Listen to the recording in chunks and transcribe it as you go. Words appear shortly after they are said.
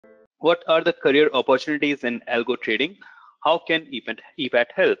what are the career opportunities in algo trading? How can EPAT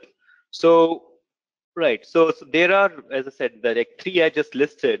help? So, right. So there are, as I said, the like three I just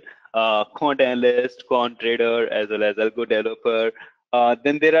listed: quant analyst, quant trader, as well as algo developer.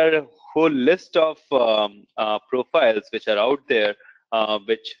 Then there are a whole list of profiles which are out there,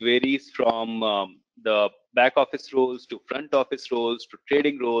 which varies from the back office roles to front office roles to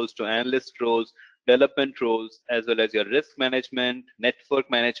trading roles to analyst roles, development roles, as well as your risk management, network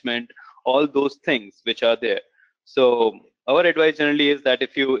management, all those things which are there. So our advice generally is that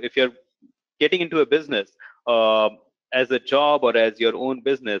if you're getting into a business as a job or as your own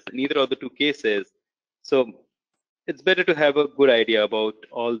business, in either of the two cases, so it's better to have a good idea about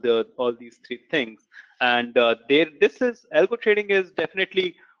all these three things. And this is algo trading is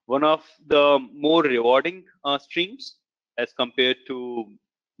definitely one of the more rewarding streams as compared to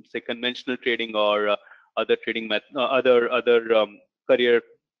say conventional trading or other trading other career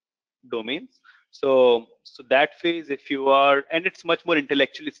domains. So that phase, if you are, and it's much more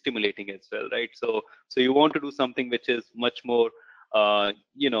intellectually stimulating as well, right? So you want to do something which is much more where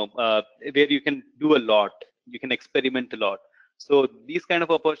you can do a lot, you can experiment a lot. So these kind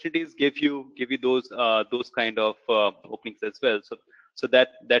of opportunities give you those kind of openings as well. So that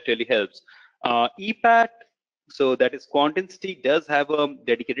really helps. EPAT, so that is QuantInsti, does have a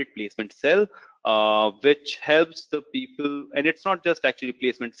dedicated placement cell, which helps the people, and it's not just actually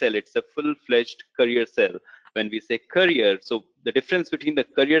placement cell, it's a full-fledged career cell. When we say career, so the difference between the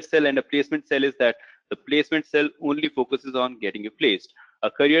career cell and a placement cell is that the placement cell only focuses on getting you placed.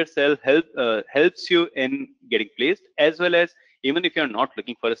 A career cell helps you in getting placed, as well as even if you're not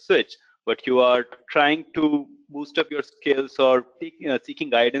looking for a switch, but you are trying to boost up your skills or seeking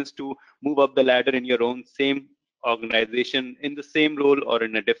guidance to move up the ladder in your own same organization, in the same role or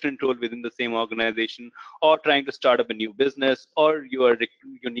in a different role within the same organization, or trying to start up a new business, or you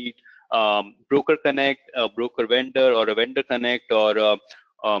need broker connect, a broker vendor, or a vendor connect, or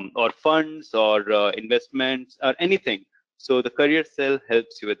funds, or investments, or anything. So the career cell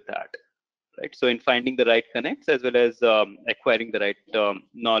helps you with that, right? So in finding the right connects as well as acquiring the right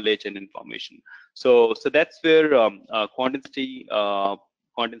knowledge and information. So that's where QuantInsti's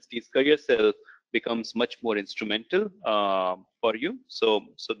career cell becomes much more instrumental for you. So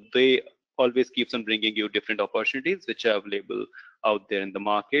they always keeps on bringing you different opportunities which are available out there in the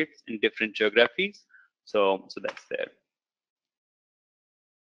markets in different geographies. So that's there.